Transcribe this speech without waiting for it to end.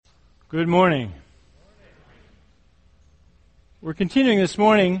Good morning. We're continuing this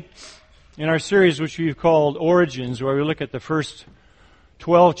morning in our series which we've called Origins, where we look at the first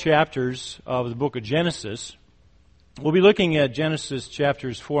 12 chapters of the book of Genesis. We'll be looking at Genesis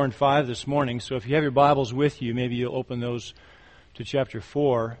chapters 4 and 5 this morning, so if you have your Bibles with you, maybe you'll open those to chapter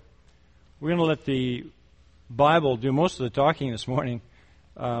 4. We're going to let the Bible do most of the talking this morning.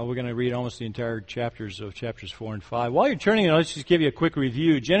 We're going to read almost the entire chapters of chapters 4 and 5. While you're turning it, let's just give you a quick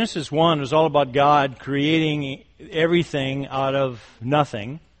review. Genesis 1 was all about God creating everything out of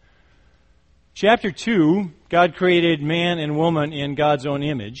nothing. Chapter 2, God created man and woman in God's own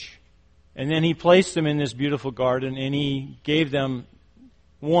image. And then He placed them in this beautiful garden, and He gave them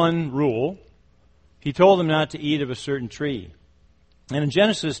one rule. He told them not to eat of a certain tree. And in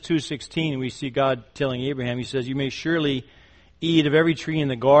Genesis 2:16, we see God telling Abraham, He says, "You may surely eat of every tree in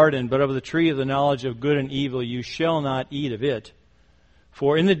the garden, but of the tree of the knowledge of good and evil you shall not eat of it.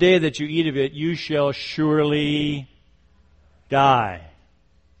 For in the day that you eat of it, you shall surely die."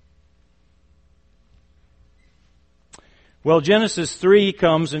 Well, Genesis 3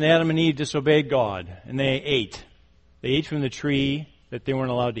 comes and Adam and Eve disobeyed God, and they ate. They ate from the tree that they weren't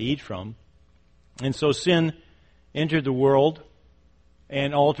allowed to eat from. And so sin entered the world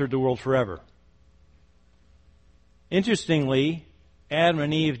and altered the world forever. Interestingly, Adam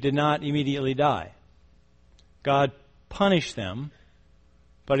and Eve did not immediately die. God punished them,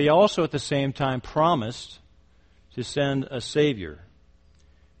 but He also at the same time promised to send a Savior.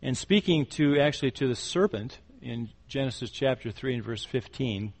 And speaking to the serpent in Genesis chapter 3 and verse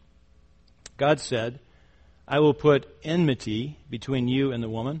 15, God said, "I will put enmity between you and the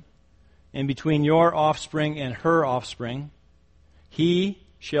woman, and between your offspring and her offspring. He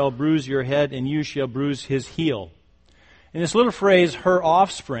shall bruise your head, and you shall bruise his heel." And this little phrase, "her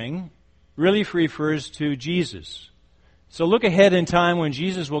offspring," really refers to Jesus. So look ahead in time when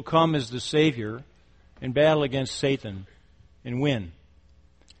Jesus will come as the Savior and battle against Satan and win.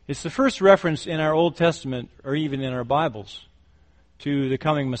 It's the first reference in our Old Testament, or even in our Bibles, to the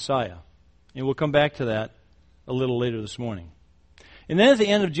coming Messiah. And we'll come back to that a little later this morning. And then at the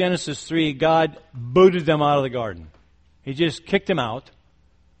end of Genesis 3, God booted them out of the garden. He just kicked them out,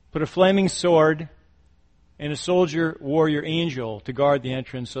 put a flaming sword and a soldier warrior angel to guard the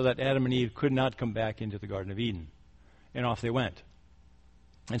entrance so that Adam and Eve could not come back into the Garden of Eden. And off they went.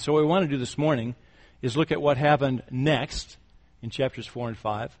 And so what we want to do this morning is look at what happened next in chapters 4 and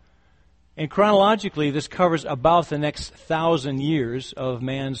 5. And chronologically, this covers about the next 1,000 years of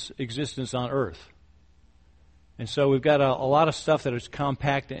man's existence on earth. And so we've got a lot of stuff that is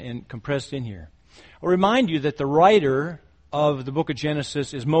compact and compressed in here. I'll remind you that the writer of the book of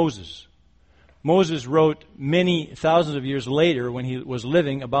Genesis is Moses. Moses wrote many thousands of years later when he was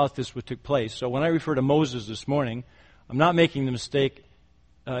living about this what took place. So when I refer to Moses this morning, I'm not making the mistake,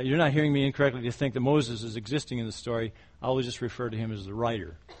 you're not hearing me incorrectly to think that Moses is existing in the story. I'll just refer to him as the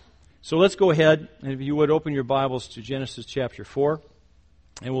writer. So let's go ahead, and if you would open your Bibles to Genesis chapter 4,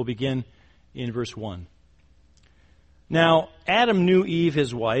 and we'll begin in verse 1. "Now Adam knew Eve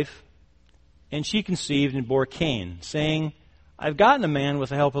his wife, and she conceived and bore Cain, saying, 'I've gotten a man with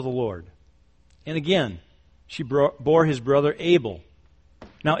the help of the Lord.' And again, she bore his brother Abel.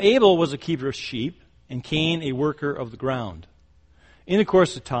 Now Abel was a keeper of sheep, and Cain a worker of the ground. In the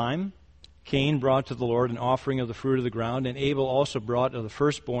course of time, Cain brought to the Lord an offering of the fruit of the ground, and Abel also brought of the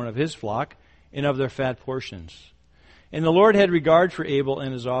firstborn of his flock and of their fat portions. And the Lord had regard for Abel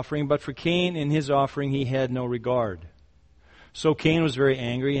and his offering, but for Cain and his offering he had no regard. So Cain was very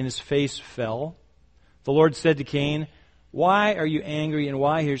angry, and his face fell. The Lord said to Cain, 'Why are you angry, and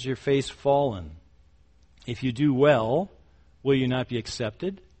why has your face fallen? If you do well, will you not be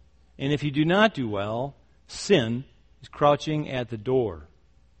accepted? And if you do not do well, sin is crouching at the door.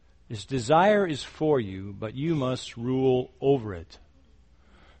 Its desire is for you, but you must rule over it.'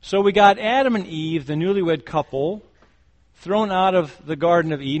 So we got Adam and Eve, the newlywed couple, thrown out of the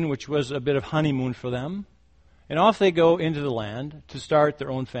Garden of Eden, which was a bit of honeymoon for them, and off they go into the land to start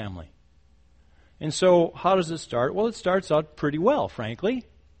their own family. And so how does it start? Well, it starts out pretty well, frankly.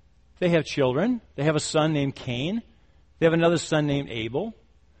 They have children. They have a son named Cain. They have another son named Abel.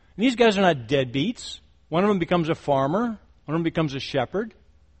 And these guys are not deadbeats. One of them becomes a farmer. One of them becomes a shepherd.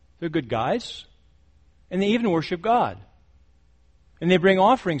 They're good guys. And they even worship God. And they bring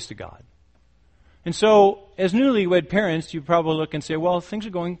offerings to God. And so, as newlywed parents, you probably look and say, well, things are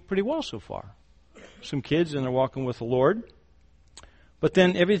going pretty well so far. Some kids, and they're walking with the Lord. But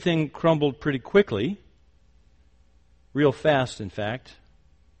then everything crumbled pretty quickly. Real fast, in fact.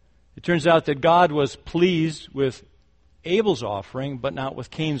 It turns out that God was pleased with Abel's offering, but not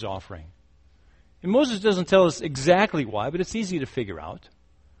with Cain's offering. And Moses doesn't tell us exactly why, but it's easy to figure out.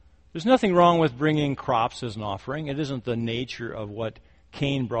 There's nothing wrong with bringing crops as an offering. It isn't the nature of what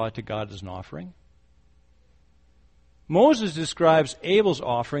Cain brought to God as an offering. Moses describes Abel's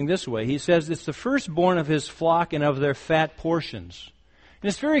offering this way. He says it's the firstborn of his flock and of their fat portions. And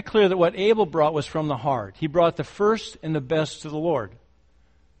it's very clear that what Abel brought was from the heart. He brought the first and the best to the Lord.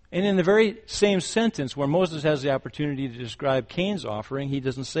 And in the very same sentence where Moses has the opportunity to describe Cain's offering, he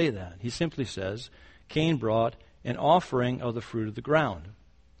doesn't say that. He simply says, Cain brought an offering of the fruit of the ground.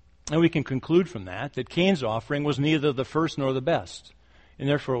 And we can conclude from that Cain's offering was neither the first nor the best, and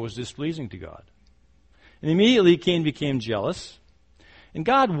therefore it was displeasing to God. And immediately Cain became jealous, and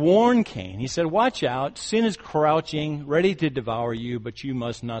God warned Cain. He said, watch out, sin is crouching, ready to devour you, but you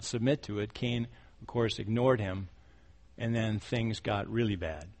must not submit to it. Cain, of course, ignored him, and then things got really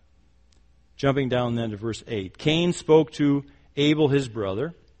bad. Jumping down then to verse 8. Cain spoke to Abel his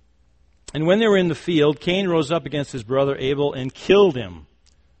brother, and when they were in the field, Cain rose up against his brother Abel and killed him.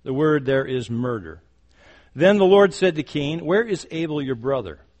 The word there is murder. Then the Lord said to Cain, where is Abel your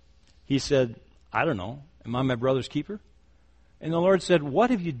brother? He said, I don't know. Am I my brother's keeper? And the Lord said, what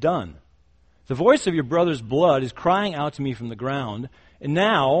have you done? The voice of your brother's blood is crying out to me from the ground, and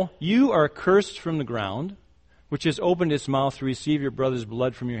now you are cursed from the ground, which has opened its mouth to receive your brother's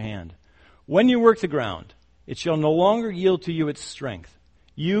blood from your hand. When you work the ground, it shall no longer yield to you its strength.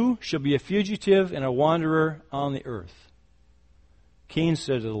 You shall be a fugitive and a wanderer on the earth. Cain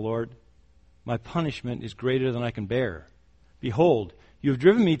said to the Lord, my punishment is greater than I can bear. Behold, you have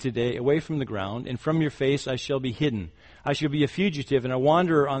driven me today away from the ground, and from your face I shall be hidden. I shall be a fugitive and a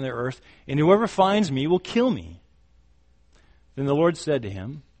wanderer on the earth, and whoever finds me will kill me. Then the Lord said to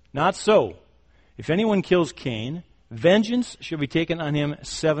him, not so. If anyone kills Cain, vengeance shall be taken on him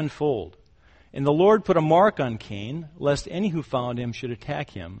sevenfold. And the Lord put a mark on Cain, lest any who found him should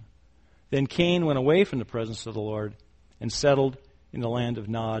attack him. Then Cain went away from the presence of the Lord and settled in the land of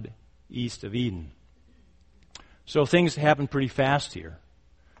Nod, east of Eden. So things happen pretty fast here.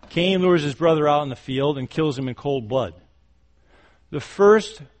 Cain lures his brother out in the field and kills him in cold blood. The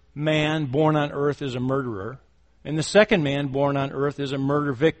first man born on earth is a murderer, and the second man born on earth is a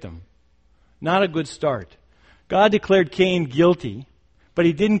murder victim. Not a good start. God declared Cain guilty, but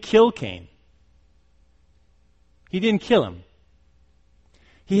he didn't kill Cain. He didn't kill him.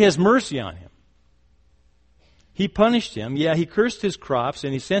 He has mercy on him. He punished him. Yeah, he cursed his crops,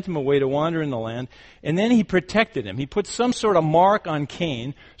 and he sent him away to wander in the land. And then he protected him. He put some sort of mark on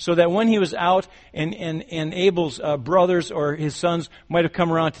Cain so that when he was out and Abel's brothers or his sons might have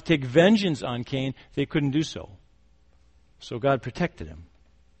come around to take vengeance on Cain, they couldn't do so. So God protected him.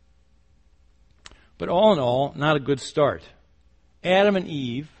 But all in all, not a good start. Adam and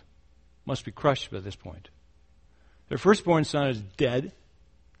Eve must be crushed by this point. Their firstborn son is dead.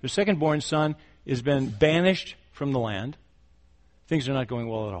 Their secondborn son has been banished from the land. Things are not going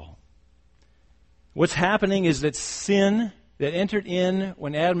well at all. What's happening is that sin that entered in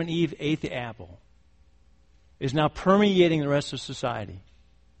when Adam and Eve ate the apple is now permeating the rest of society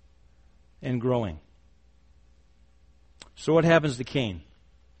and growing. So what happens to Cain?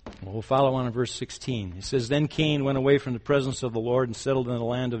 Well, we'll follow on in verse 16. It says, then Cain went away from the presence of the Lord and settled in the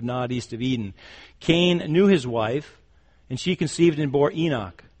land of Nod, east of Eden. Cain knew his wife, and she conceived and bore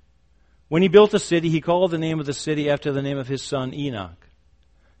Enoch. When he built a city, he called the name of the city after the name of his son Enoch.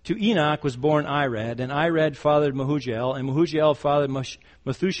 To Enoch was born Irad, and Irad fathered Mehujael, and Mehujael fathered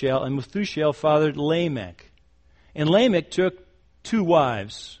Methusael, and Methusael fathered Lamech. And Lamech took two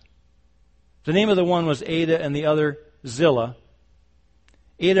wives. The name of the one was Ada, and the other Zillah.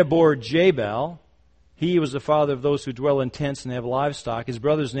 Ada bore Jabal. He was the father of those who dwell in tents and have livestock. His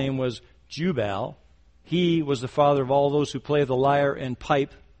brother's name was Jubal. He was the father of all those who play the lyre and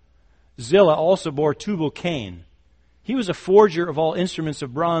pipe. Zillah also bore Tubal-Cain. He was a forger of all instruments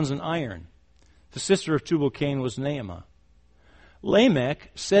of bronze and iron. The sister of Tubal-Cain was Naamah.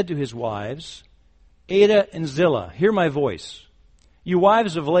 Lamech said to his wives, Ada and Zillah, hear my voice. You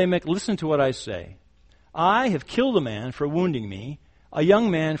wives of Lamech, listen to what I say. I have killed a man for wounding me, a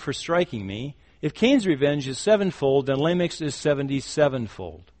young man for striking me. If Cain's revenge is sevenfold, then Lamech's is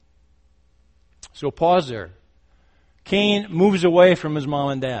 77-fold. So pause there. Cain moves away from his mom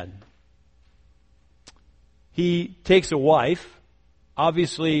and dad. He takes a wife,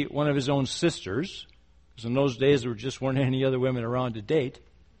 obviously one of his own sisters, because in those days there just weren't any other women around to date.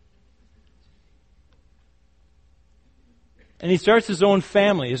 And he starts his own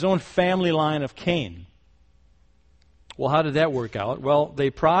family line of Cain. Well, how did that work out? Well, they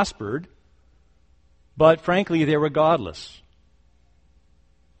prospered, but frankly, they were godless.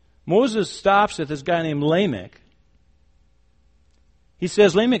 Moses stops at this guy named Lamech. He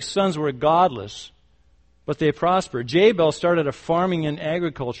says Lamech's sons were godless, but they prospered. Jabal started a farming and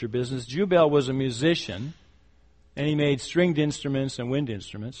agriculture business. Jubal was a musician, and he made stringed instruments and wind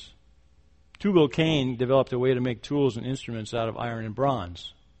instruments. Tubal-Cain developed a way to make tools and instruments out of iron and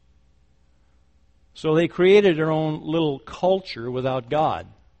bronze. So they created their own little culture without God.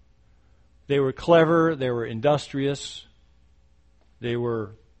 They were clever, they were industrious, they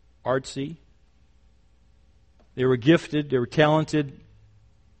were artsy, they were gifted, they were talented.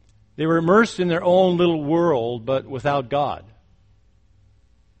 They were immersed in their own little world, but without God.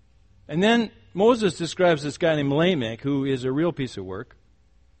 And then Moses describes this guy named Lamech, who is a real piece of work.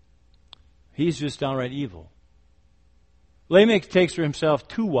 He's just downright evil. Lamech takes for himself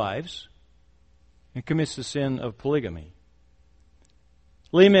 2 wives and commits the sin of polygamy.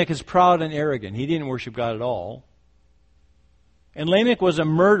 Lamech is proud and arrogant. He didn't worship God at all. And Lamech was a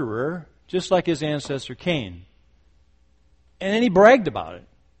murderer, just like his ancestor Cain. And then he bragged about it.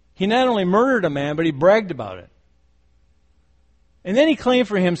 He not only murdered a man, but he bragged about it. And then he claimed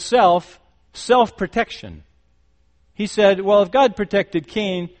for himself self-protection. He said, well, if God protected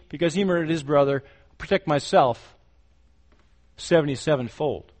Cain because he murdered his brother, I'll protect myself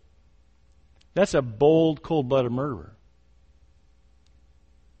 77-fold. That's a bold, cold-blooded murderer.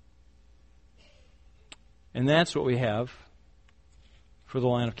 And that's what we have for the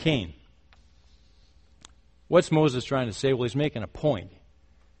line of Cain. What's Moses trying to say? Well, he's making a point.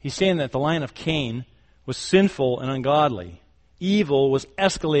 He's saying that the line of Cain was sinful and ungodly. Evil was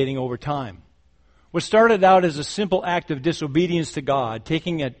escalating over time. What started out as a simple act of disobedience to God,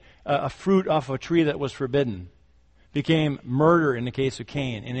 taking a fruit off a tree that was forbidden, became murder in the case of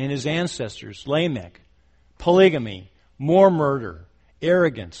Cain. And in his ancestors, Lamech, polygamy, more murder,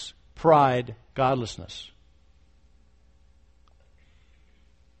 arrogance, pride, godlessness.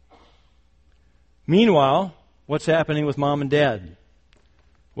 Meanwhile, what's happening with mom and dad?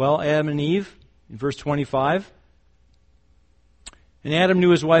 Well, Adam and Eve, in verse 25. And Adam knew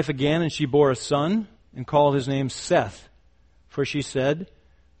his wife again, and she bore a son, and called his name Seth. For she said,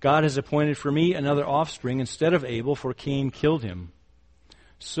 God has appointed for me another offspring instead of Abel, for Cain killed him.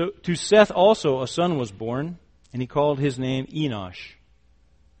 So to Seth also a son was born, and he called his name Enosh.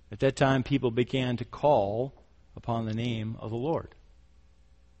 At that time people began to call upon the name of the Lord.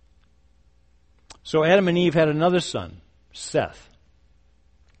 So Adam and Eve had another son, Seth,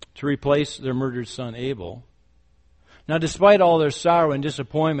 to replace their murdered son Abel. Now, despite all their sorrow and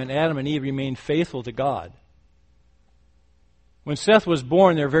disappointment, Adam and Eve remained faithful to God. When Seth was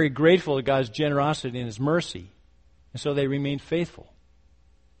born, they were very grateful to God's generosity and His mercy, and so they remained faithful.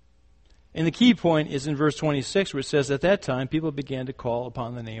 And the key point is in verse 26, where it says, at that time, people began to call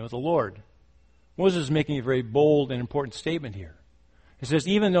upon the name of the Lord. Moses is making a very bold and important statement here. It says,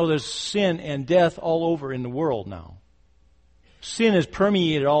 even though there's sin and death all over in the world now, sin has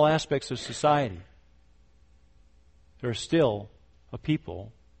permeated all aspects of society, there are still a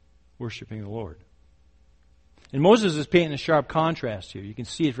people worshiping the Lord. And Moses is painting a sharp contrast here. You can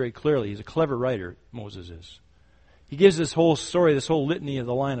see it very clearly. He's a clever writer, Moses is. He gives this whole story, this whole litany of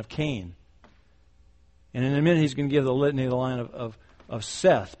the line of Cain. And in a minute he's going to give the litany of the line of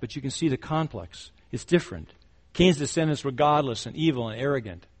Seth. But you can see the complex. It's different. Cain's descendants were godless and evil and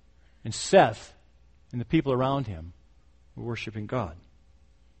arrogant. And Seth and the people around him were worshiping God.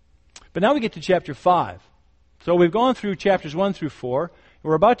 But now we get to chapter 5. So we've gone through chapters 1 through 4. And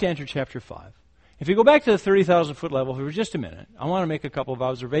we're about to enter chapter 5. If you go back to the 30,000-foot level for just a minute, I want to make a couple of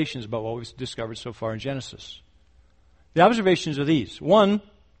observations about what we've discovered so far in Genesis. The observations are these. One,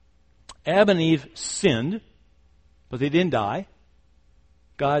 Adam and Eve sinned, but they didn't die.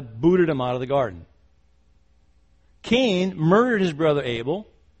 God booted them out of the garden. Cain murdered his brother Abel,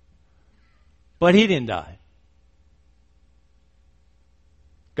 but he didn't die.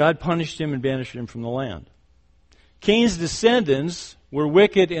 God punished him and banished him from the land. Cain's descendants were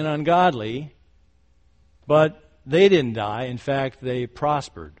wicked and ungodly, but they didn't die. In fact, they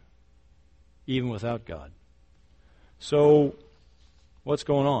prospered, even without God. So, what's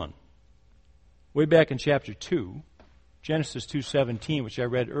going on? Way back in chapter 2, Genesis 2:17, which I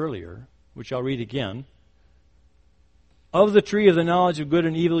read earlier, which I'll read again. Of the tree of the knowledge of good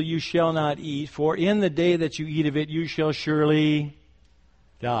and evil you shall not eat, for in the day that you eat of it you shall surely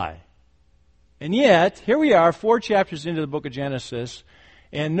die. And yet, here we are, 4 chapters into the book of Genesis,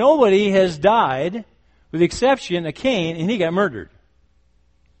 and nobody has died, with the exception of Cain, and he got murdered.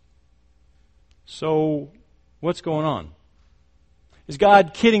 So, what's going on? Is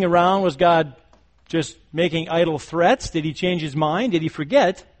God kidding around? Was God just making idle threats? Did He change His mind? Did He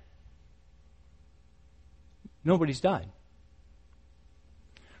forget? Nobody's died.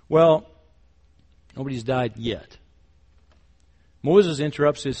 Well, nobody's died yet. Moses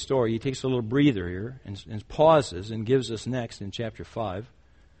interrupts his story. He takes a little breather here and pauses and gives us next in chapter 5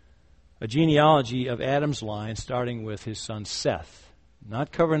 a genealogy of Adam's line starting with his son Seth.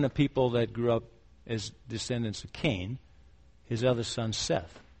 Not covering the people that grew up as descendants of Cain, his other son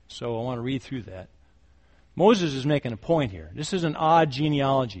Seth. So I want to read through that. Moses is making a point here. This is an odd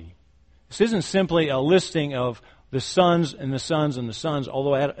genealogy. This isn't simply a listing of the sons and the sons and the sons,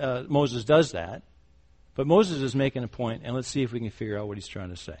 although Moses does that. But Moses is making a point, and let's see if we can figure out what he's trying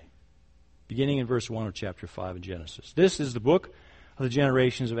to say. Beginning in verse 1 of chapter 5 of Genesis. This is the book of the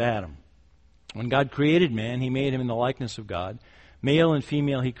generations of Adam. When God created man, he made him in the likeness of God. Male and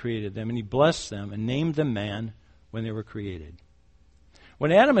female he created them, and he blessed them and named them man when they were created.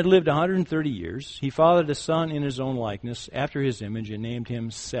 When Adam had lived 130 years, he fathered a son in his own likeness, after his image, and named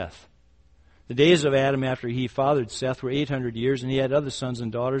him Seth. The days of Adam after he fathered Seth were 800 years, and he had other sons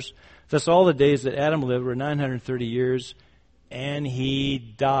and daughters. Thus all the days that Adam lived were 930 years, and he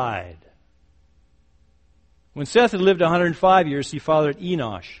died. When Seth had lived 105 years, he fathered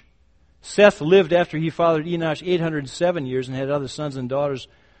Enosh. Seth lived after he fathered Enosh 807 years and had other sons and daughters.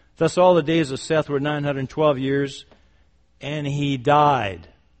 Thus all the days of Seth were 912 years, and he died.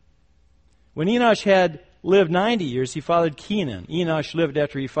 When Enosh had lived 90 years, he fathered Kenan. Enosh lived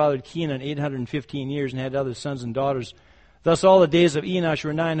after he fathered Kenan 815 years and had other sons and daughters. Thus all the days of Enosh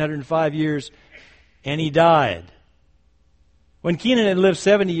were 905 years, and he died. When Kenan had lived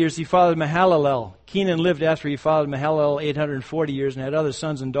 70 years, he fathered Mahalalel. Kenan lived after he fathered Mahalalel 840 years and had other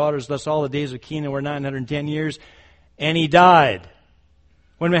sons and daughters. Thus all the days of Kenan were 910 years, and he died.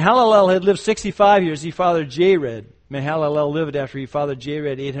 When Mahalalel had lived 65 years, he fathered Jared. Mahalalel lived after he fathered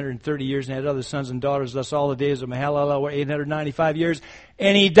Jared 830 years and had other sons and daughters. Thus all the days of Mahalalel were 895 years,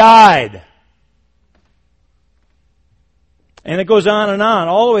 and he died. And it goes on,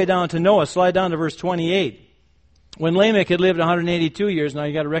 all the way down to Noah. Slide down to verse 28. When Lamech had lived 182 years, now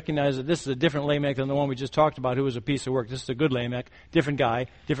you got to recognize that this is a different Lamech than the one we just talked about, who was a piece of work. This is a good Lamech, different guy,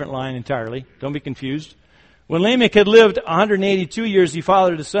 different line entirely. Don't be confused. When Lamech had lived 182 years, he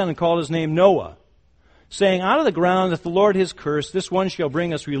fathered a son and called his name Noah, saying, out of the ground that the Lord has cursed, this one shall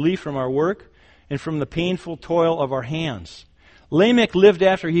bring us relief from our work and from the painful toil of our hands. Lamech lived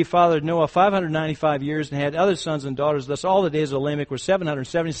after he fathered Noah 595 years and had other sons and daughters. Thus all the days of Lamech were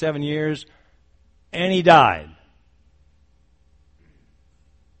 777 years, and he died.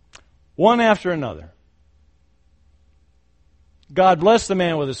 One after another. God blessed the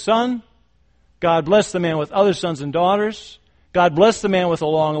man with a son. God blessed the man with other sons and daughters. God blessed the man with a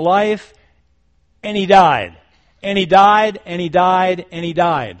long life. And he died. And he died, and he died, and he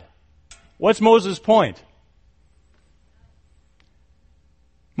died. What's Moses' point?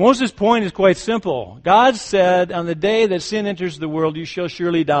 Moses' point is quite simple. God said, on the day that sin enters the world, you shall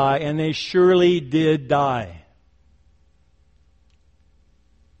surely die. And they surely did die.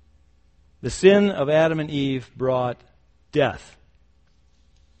 The sin of Adam and Eve brought death.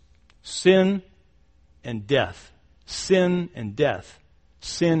 Sin and death. Sin and death.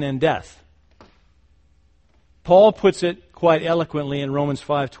 Sin and death. Paul puts it quite eloquently in Romans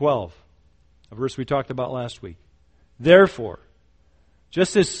 5:12, a verse we talked about last week. Therefore,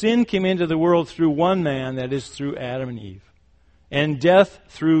 just as sin came into the world through one man, that is through Adam and Eve, and death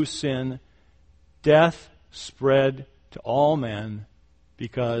through sin, death spread to all men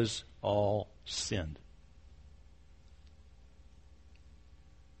because all sinned.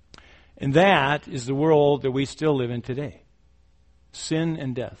 And that is the world that we still live in today. Sin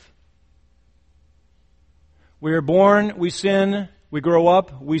and death. We are born, we sin, we grow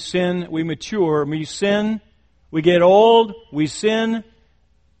up, we sin, we mature, we sin, we get old, we sin,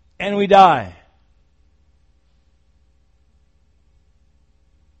 and we die.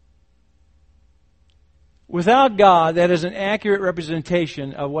 Without God, that is an accurate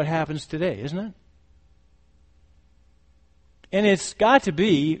representation of what happens today, isn't it? And it's got to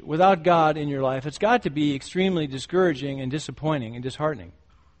be, without God in your life, it's got to be extremely discouraging and disappointing and disheartening.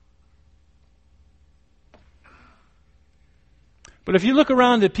 But if you look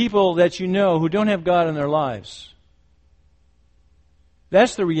around at people that you know who don't have God in their lives,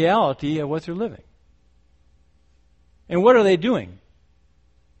 that's the reality of what they're living. And what are they doing?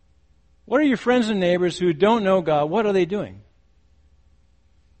 What are your friends and neighbors who don't know God, what are they doing?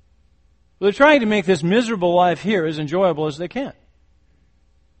 Well, they're trying to make this miserable life here as enjoyable as they can.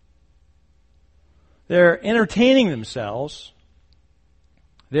 They're entertaining themselves.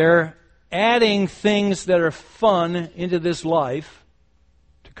 They're adding things that are fun into this life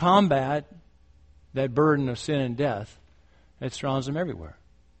to combat that burden of sin and death that surrounds them everywhere.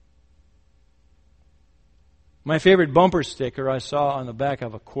 My favorite bumper sticker I saw on the back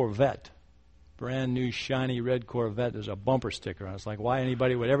of a Corvette. brand new shiny red Corvette. There's a bumper sticker on it. It's like, why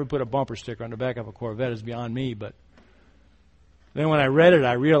anybody would ever put a bumper sticker on the back of a Corvette is beyond me. But then when I read it,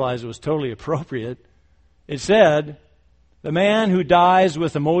 I realized it was totally appropriate. It said, the man who dies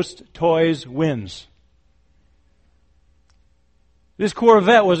with the most toys wins. This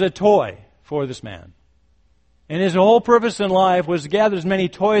Corvette was a toy for this man. And his whole purpose in life was to gather as many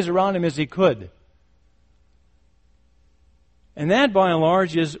toys around him as he could. And that, by and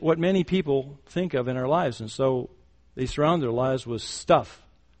large, is what many people think of in our lives. And so they surround their lives with stuff.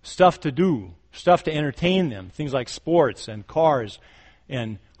 Stuff to do. Stuff to entertain them. Things like sports and cars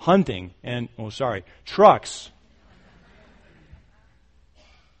and hunting and, trucks.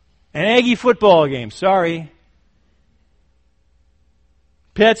 An Aggie football game. Sorry.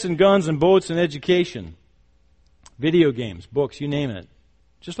 Pets and guns and boats and education. Video games, books, you name it.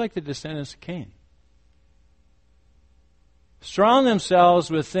 Just like the descendants of Cain. Surround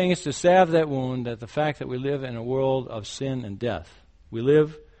themselves with things to salve that wound, that the fact that we live in a world of sin and death. We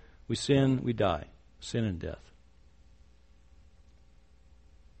live, we sin, we die. Sin and death.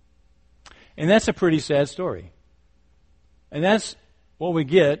 And that's a pretty sad story. And that's what we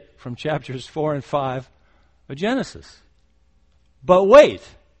get from chapters 4 and 5 of Genesis. But wait,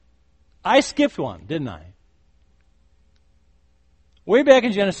 I skipped one, didn't I? Way back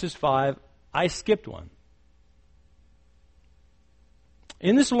in Genesis 5, I skipped one.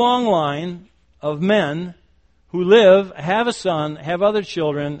 In this long line of men who live, have a son, have other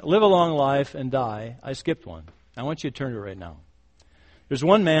children, live a long life, and die, I skipped one. I want you to turn to it right now. There's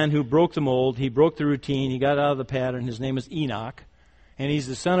one man who broke the mold, he broke the routine, he got out of the pattern. His name is Enoch, and he's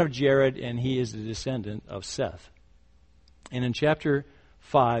the son of Jared, and he is the descendant of Seth. And in chapter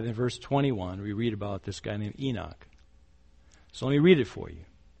 5, in verse 21, we read about this guy named Enoch. So let me read it for you.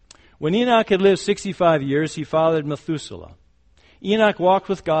 When Enoch had lived 65 years, he fathered Methuselah. Enoch walked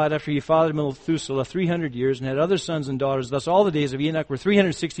with God after he fathered Methuselah 300 years and had other sons and daughters. Thus all the days of Enoch were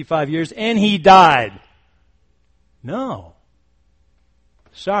 365 years, and he died. No.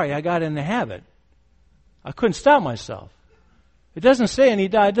 Sorry, I got in the habit. I couldn't stop myself. It doesn't say, and he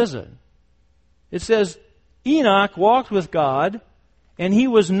died, does it? It says, Enoch walked with God, and he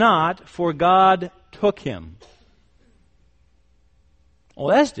was not, for God took him.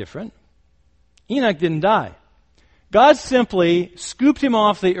 Well, that's different. Enoch didn't die. God simply scooped him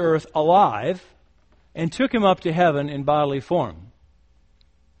off the earth alive and took him up to heaven in bodily form.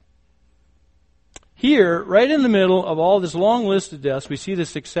 Here, right in the middle of all this long list of deaths, we see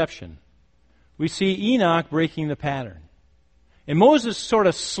this exception. We see Enoch breaking the pattern. And Moses sort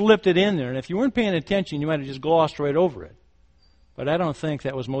of slipped it in there, and if you weren't paying attention, you might have just glossed right over it. But I don't think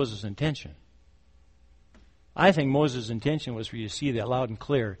that was Moses' intention. I think Moses' intention was for you to see that loud and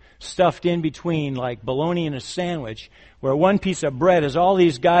clear, stuffed in between like bologna in a sandwich, where one piece of bread is all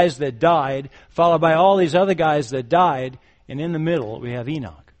these guys that died, followed by all these other guys that died, and in the middle we have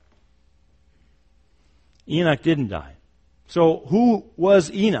Enoch. Enoch didn't die. So who was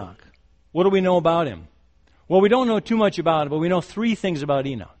Enoch? What do we know about him? Well, we don't know too much about him, but we know three things about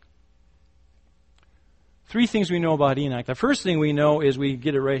Enoch. Three things we know about Enoch. The first thing we know is we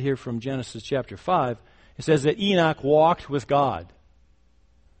get it right here from Genesis chapter 5. It says that Enoch walked with God.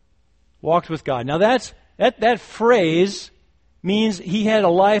 Walked with God. Now that phrase means he had a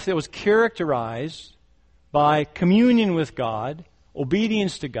life that was characterized by communion with God,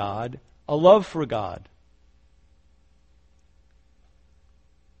 obedience to God, a love for God.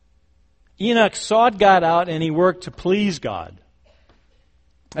 Enoch sought God out and he worked to please God.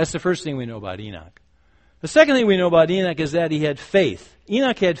 That's the first thing we know about Enoch. The second thing we know about Enoch is that he had faith.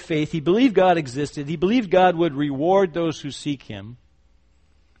 Enoch had faith. He believed God existed. He believed God would reward those who seek him.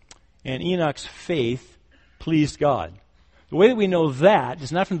 And Enoch's faith pleased God. The way that we know that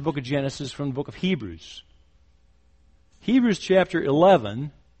is not from the book of Genesis, it's from the book of Hebrews. Hebrews chapter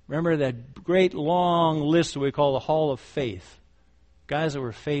 11, remember that great long list that we call the Hall of Faith. Guys that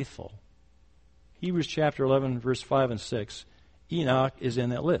were faithful. Hebrews chapter 11, verse 5 and 6. Enoch is in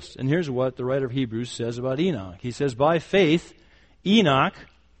that list. And here's what the writer of Hebrews says about Enoch. He says, by faith, Enoch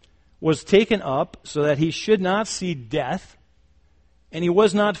was taken up so that he should not see death, and he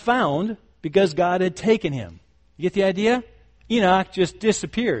was not found because God had taken him. You get the idea? Enoch just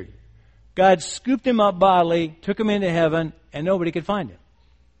disappeared. God scooped him up bodily, took him into heaven, and nobody could find him.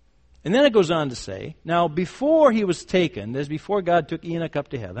 And then it goes on to say, now before he was taken, as before God took Enoch up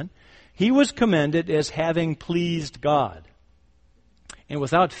to heaven, he was commended as having pleased God. And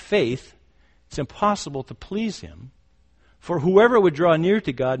without faith, it's impossible to please him. For whoever would draw near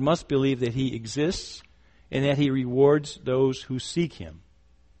to God must believe that he exists and that he rewards those who seek him.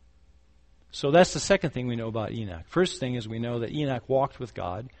 So that's the second thing we know about Enoch. First thing is we know that Enoch walked with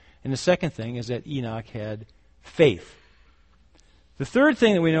God. And the second thing is that Enoch had faith. The third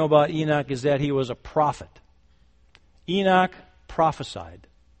thing that we know about Enoch is that he was a prophet. Enoch prophesied.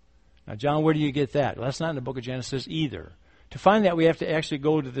 Now, John, where do you get that? Well, that's not in the book of Genesis either. To find that, we have to actually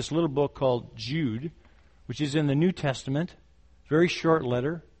go to this little book called Jude, which is in the New Testament. Very short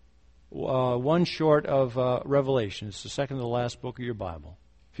letter. One short of Revelation. It's the second to the last book of your Bible.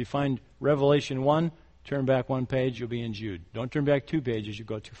 If you find Revelation 1, turn back one page, you'll be in Jude. Don't turn back 2 pages, you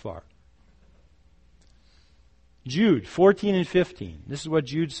go too far. Jude 14 and 15. This is what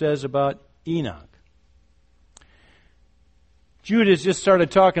Jude says about Enoch. Jude has just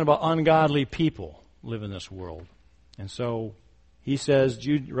started talking about ungodly people live in this world. And so he says,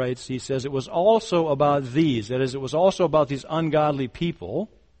 Jude writes, he says, it was also about these. That is, it was also about these ungodly people.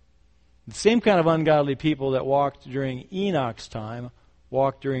 The same kind of ungodly people that walked during Enoch's time,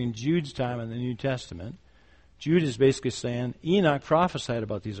 walked during Jude's time in the New Testament. Jude is basically saying Enoch prophesied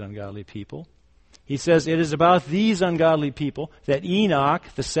about these ungodly people. He says it is about these ungodly people that Enoch,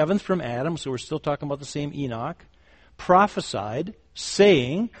 the seventh from Adam, so we're still talking about the same Enoch, prophesied,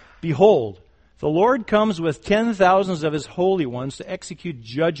 saying, behold, the Lord comes with 10,000s of his holy ones to execute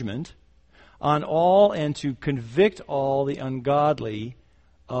judgment on all and to convict all the ungodly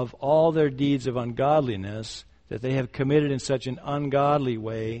of all their deeds of ungodliness that they have committed in such an ungodly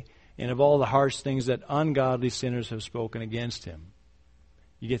way, and of all the harsh things that ungodly sinners have spoken against him.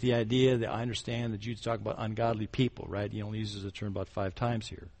 You get the idea that I understand that Jude's talking about ungodly people, right? He only uses the term about 5 times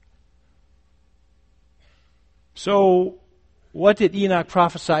here. So, what did Enoch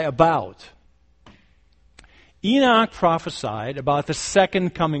prophesy about? Enoch prophesied about the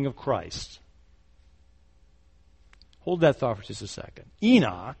second coming of Christ. Hold that thought for just a second.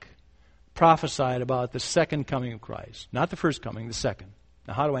 Enoch prophesied about the second coming of Christ. Not the first coming, the second.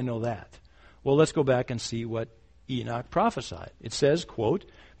 Now, how do I know that? Well, let's go back and see what Enoch prophesied. It says, quote,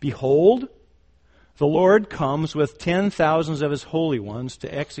 behold, the Lord comes with 10,000s of his holy ones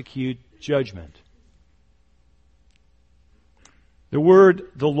to execute judgment. The word,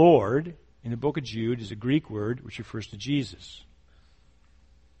 the Lord, in the book of Jude is a Greek word which refers to Jesus.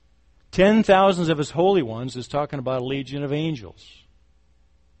 10,000s of his holy ones is talking about a legion of angels.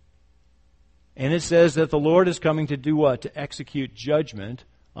 And it says that the Lord is coming to do what? To execute judgment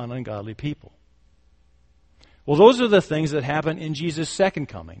on ungodly people. Well, those are the things that happen in Jesus' second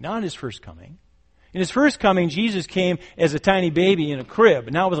coming, not in his first coming. In his first coming, Jesus came as a tiny baby in a crib,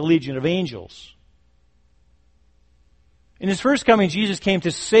 now with a legion of angels. In his first coming, Jesus came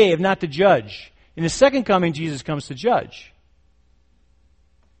to save, not to judge. In his second coming, Jesus comes to judge.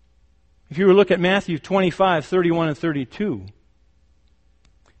 If you were to look at Matthew 25, 31 and 32,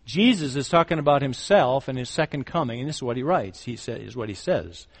 Jesus is talking about himself and his second coming, and this is what he writes. He says,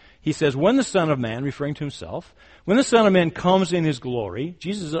 He says, when the Son of Man, referring to himself, when the Son of Man comes in his glory,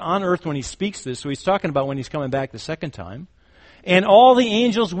 Jesus is on earth when he speaks this, so he's talking about when he's coming back the second time, and all the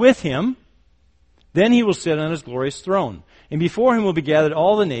angels with him, then he will sit on his glorious throne. And before him will be gathered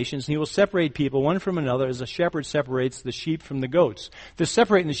all the nations, and he will separate people one from another as a shepherd separates the sheep from the goats. The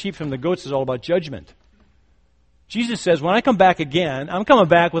separating the sheep from the goats is all about judgment. Jesus says, when I come back again, I'm coming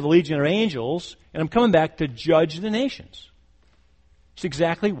back with a legion of angels, and I'm coming back to judge the nations. It's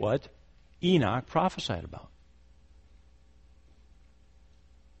exactly what Enoch prophesied about.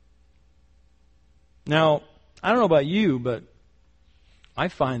 Now, I don't know about you, but I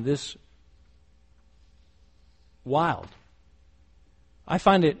find this wild. I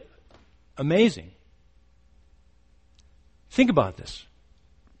find it amazing. Think about this.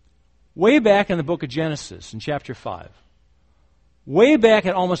 Way back in the book of Genesis, in chapter 5, way back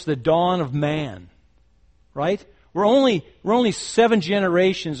at almost the dawn of man, right? We're only 7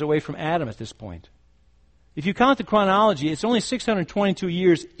 generations away from Adam at this point. If you count the chronology, it's only 622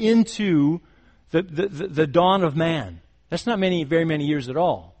 years into the dawn of man. That's not very many years at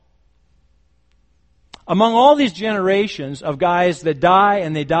all. Among all these generations of guys that die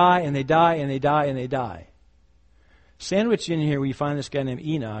and they die and they die and they die and they die, sandwiched in here we find this guy named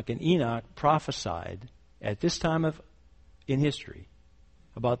Enoch, and Enoch prophesied at this time in history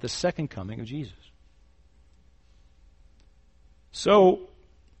about the second coming of Jesus. So,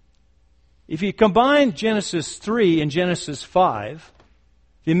 if you combine Genesis 3 and Genesis 5,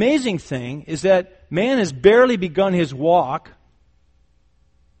 the amazing thing is that man has barely begun his walk,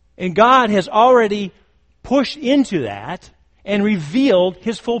 and God has already pushed into that and revealed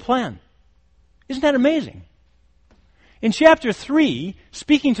his full plan. Isn't that amazing? In chapter 3,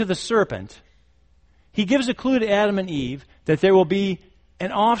 speaking to the serpent, he gives a clue to Adam and Eve that there will be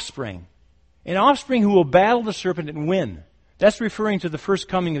an offspring who will battle the serpent and win. That's referring to the first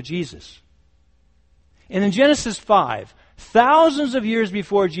coming of Jesus. And in Genesis 5, thousands of years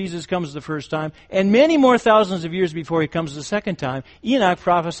before Jesus comes the first time, and many more thousands of years before he comes the second time, Enoch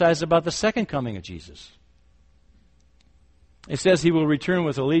prophesies about the second coming of Jesus. It says he will return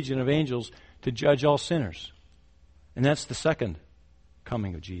with a legion of angels to judge all sinners. And that's the second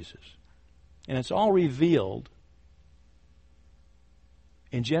coming of Jesus. And it's all revealed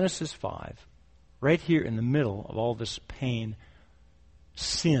in Genesis 5, right here in the middle of all this pain,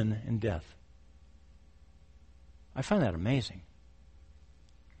 sin, and death. I find that amazing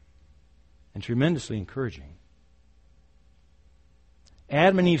and tremendously encouraging.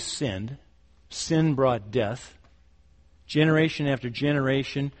 Adam and Eve sinned. Sin brought death. Generation after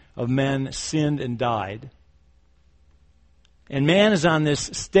generation of men sinned and died. And man is on this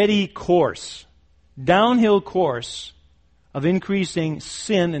steady course, downhill course of increasing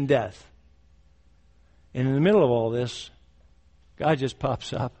sin and death. And in the middle of all this, God just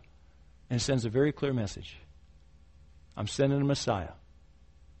pops up and sends a very clear message. I'm sending a Messiah.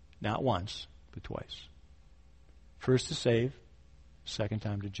 Not once, but twice. First to save, second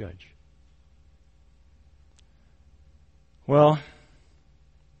time to judge. Well,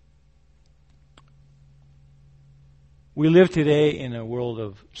 we live today in a world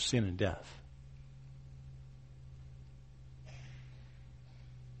of sin and death.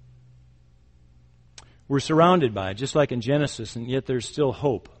 We're surrounded by it, just like in Genesis, and yet there's still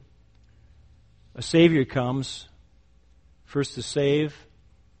hope. A Savior comes, first to save,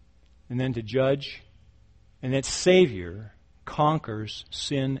 and then to judge, and that Savior conquers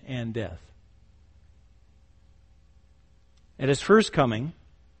sin and death. At His first coming,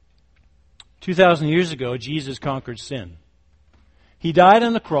 2,000 years ago, Jesus conquered sin. He died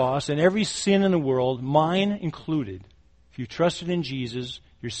on the cross, and every sin in the world, mine included, if you trusted in Jesus,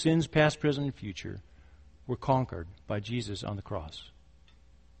 your sins past, present, and future, were conquered by Jesus on the cross.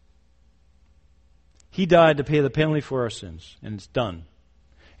 He died to pay the penalty for our sins, and it's done.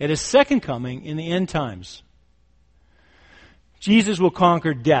 At His second coming, in the end times, Jesus will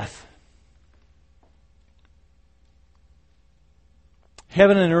conquer death.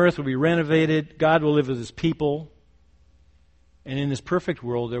 Heaven and earth will be renovated. God will live with His people. And in this perfect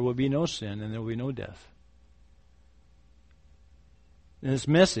world, there will be no sin and there will be no death. And this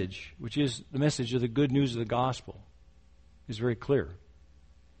message, which is the message of the good news of the gospel, is very clear.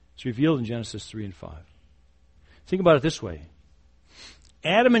 It's revealed in Genesis 3 and 5. Think about it this way.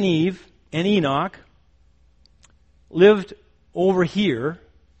 Adam and Eve and Enoch lived over here,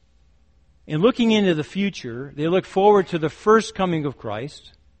 and looking into the future, they look forward to the first coming of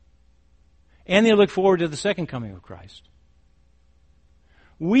Christ, and they look forward to the second coming of Christ.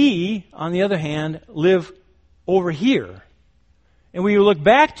 We, on the other hand, live over here, and we look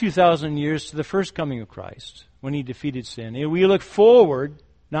back 2,000 years to the first coming of Christ, when He defeated sin. And we look forward,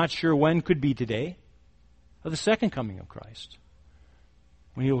 not sure when, could be today, of the second coming of Christ,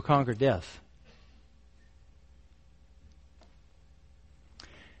 when He will conquer death.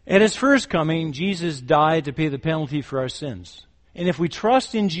 At His first coming, Jesus died to pay the penalty for our sins. And if we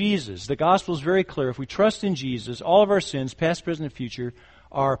trust in Jesus, the gospel is very clear, if we trust in Jesus, all of our sins, past, present, and future,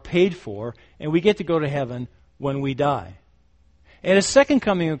 are paid for, and we get to go to heaven when we die. At His second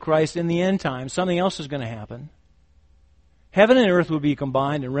coming of Christ, in the end time, something else is going to happen. Heaven and earth will be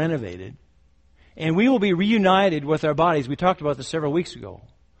combined and renovated, and we will be reunited with our bodies. We talked about this several weeks ago.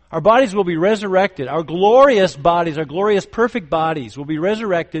 Our bodies will be resurrected. Our glorious bodies, our glorious perfect bodies will be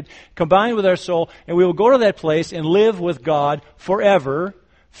resurrected, combined with our soul, and we will go to that place and live with God forever,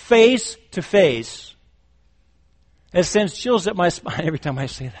 face to face. It sends chills up my spine every time I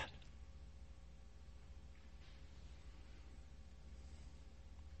say that.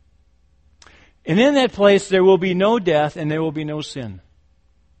 And in that place there will be no death and there will be no sin.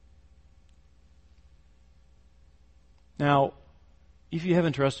 Now, if you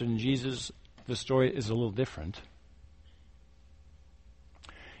haven't trusted in Jesus, the story is a little different.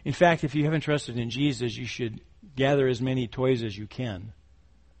 In fact, if you haven't trusted in Jesus, you should gather as many toys as you can.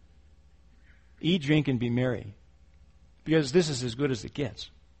 Eat, drink, and be merry. Because this is as good as it gets.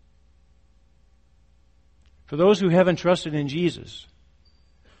 For those who haven't trusted in Jesus,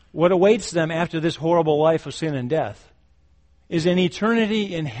 what awaits them after this horrible life of sin and death is an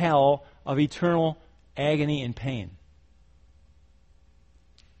eternity in hell of eternal agony and pain.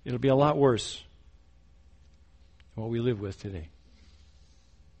 It'll be a lot worse than what we live with today.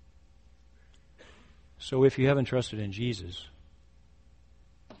 So if you haven't trusted in Jesus,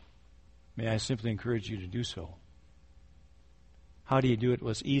 may I simply encourage you to do so. How do you do it?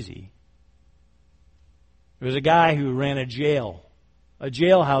 Well, it's easy. There was a guy who ran a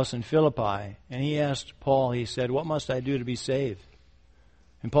jailhouse in Philippi, and he asked Paul, he said, "What must I do to be saved?"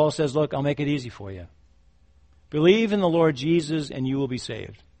 And Paul says, "Look, I'll make it easy for you. Believe in the Lord Jesus and you will be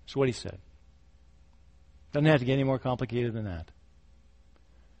saved. That's what he said. Doesn't have to get any more complicated than that.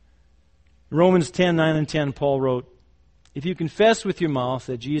 Romans 10:9 and 10, Paul wrote, if you confess with your mouth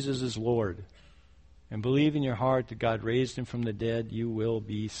that Jesus is Lord and believe in your heart that God raised him from the dead, you will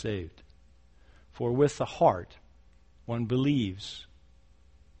be saved. For with the heart one believes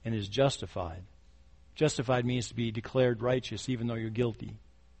and is justified. Justified means to be declared righteous even though you're guilty.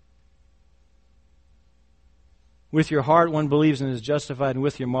 With your heart one believes and is justified, and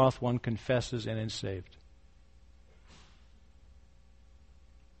with your mouth one confesses and is saved.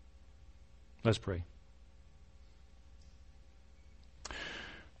 Let's pray.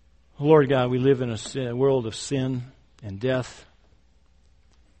 Lord God, we live in a world of sin and death.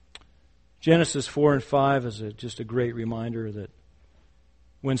 Genesis 4 and 5 is just a great reminder that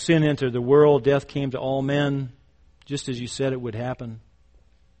when sin entered the world, death came to all men, just as you said it would happen.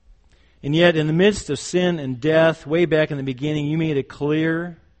 And yet, in the midst of sin and death, way back in the beginning, you made it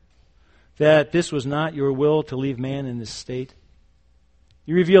clear that this was not your will to leave man in this state.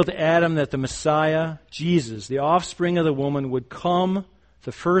 You revealed to Adam that the Messiah, Jesus, the offspring of the woman, would come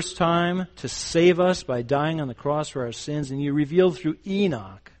the first time to save us by dying on the cross for our sins. And you revealed through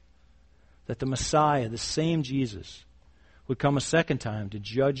Enoch that the Messiah, the same Jesus, would come a second time to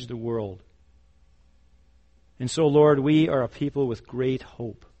judge the world. And so, Lord, we are a people with great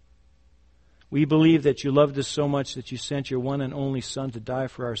hope. We believe that you loved us so much that you sent your one and only Son to die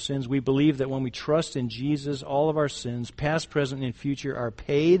for our sins. We believe that when we trust in Jesus, all of our sins, past, present, and future, are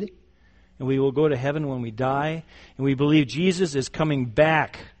paid, and we will go to heaven when we die. And we believe Jesus is coming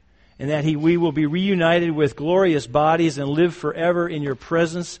back, and that we will be reunited with glorious bodies and live forever in your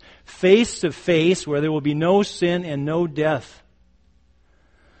presence, face to face, where there will be no sin and no death.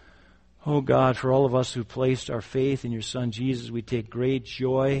 Oh God, for all of us who placed our faith in your Son Jesus, we take great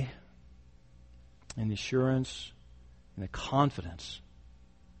joy and the assurance and the confidence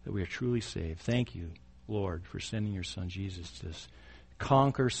that we are truly saved. Thank you, Lord, for sending your Son Jesus to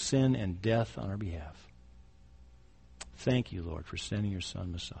conquer sin and death on our behalf. Thank you, Lord, for sending your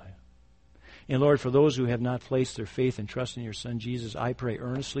Son, Messiah. And Lord, for those who have not placed their faith and trust in your Son Jesus, I pray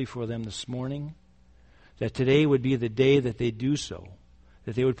earnestly for them this morning that today would be the day that they do so,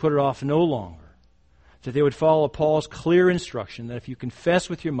 that they would put it off no longer, that they would follow Paul's clear instruction that if you confess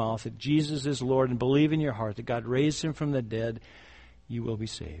with your mouth that Jesus is Lord and believe in your heart that God raised him from the dead, you will be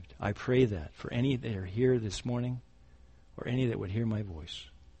saved. I pray that for any that are here this morning or any that would hear my voice.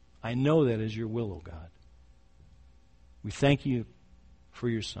 I know that is your will, O God. We thank you for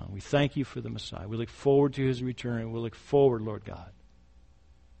your Son. We thank you for the Messiah. We look forward to his return, and we look forward, Lord God,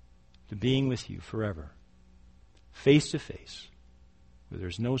 to being with you forever, face to face, where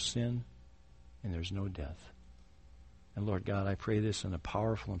there's no sin and there's no death. And Lord God, I pray this in the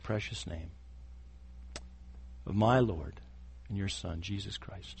powerful and precious name of my Lord and your Son, Jesus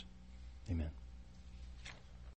Christ. Amen.